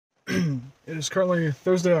It is currently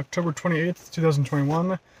Thursday, October 28th,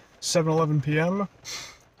 2021, 7:11 p.m.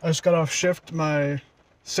 I just got off shift, my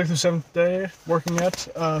 6th or 7th day working at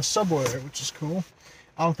Subway, which is cool.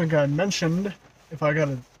 I don't think I mentioned if I got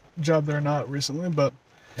a job there or not recently, but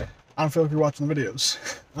I don't feel like you're watching the videos.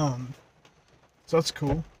 So that's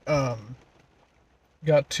cool.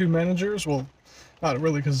 Got two managers. Well, not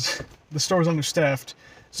really, because the store's understaffed,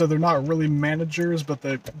 so they're not really managers, but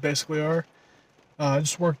they basically are. I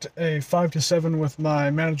just worked a 5 to 7 with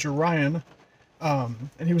my manager Ryan, and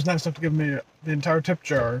he was nice enough to give me the entire tip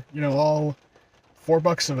jar. All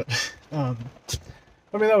 $4 of it. I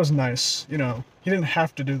mean, that was nice. He didn't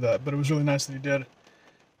have to do that, but it was really nice that he did.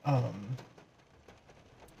 So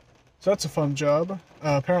that's a fun job.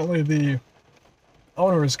 Apparently, the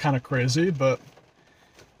owner is kind of crazy, but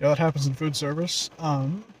yeah, that happens in food service.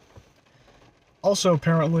 Also,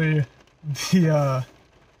 apparently, the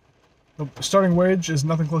starting wage is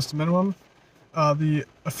nothing close to minimum. The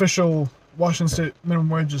official Washington State minimum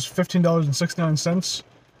wage is $15.69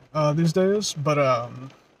 these days, but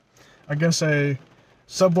I guess a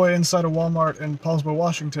Subway inside a Walmart in Paulsboro,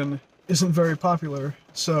 Washington isn't very popular,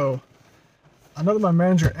 so I know that my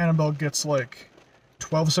manager Annabelle gets like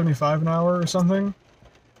 $12.75 an hour or something.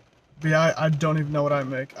 But yeah, I don't even know what I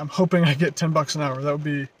make. I'm hoping I get $10 an hour. That would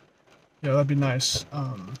be, that'd be nice.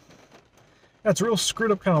 Yeah, it's a real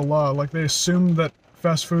screwed up kind of law. Like, they assume that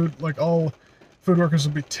fast food, like, all food workers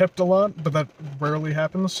will be tipped a lot, but that rarely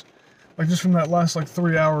happens. Like, just from that last, like,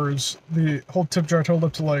 3 hours, the whole tip jar totaled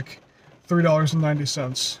up to, like,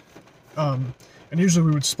 $3.90. And usually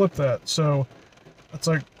we would split that, so that's,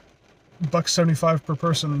 like, $1.75 per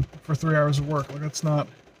person for 3 hours of work. Like, it's not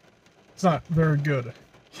very good,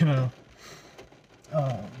 2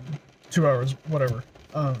 hours, whatever.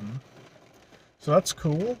 So that's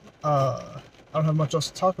cool. I don't have much else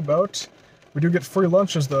to talk about. We do get free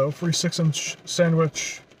lunches, though. Free 6-inch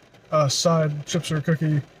sandwich, side, chips or a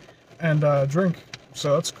cookie, and drink.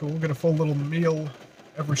 So that's cool. Get a full little meal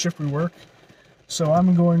every shift we work. So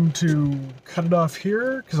I'm going to cut it off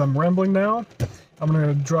here, because I'm rambling now. I'm going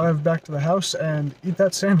to drive back to the house and eat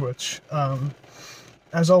that sandwich.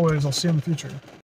 As always, I'll see you in the future.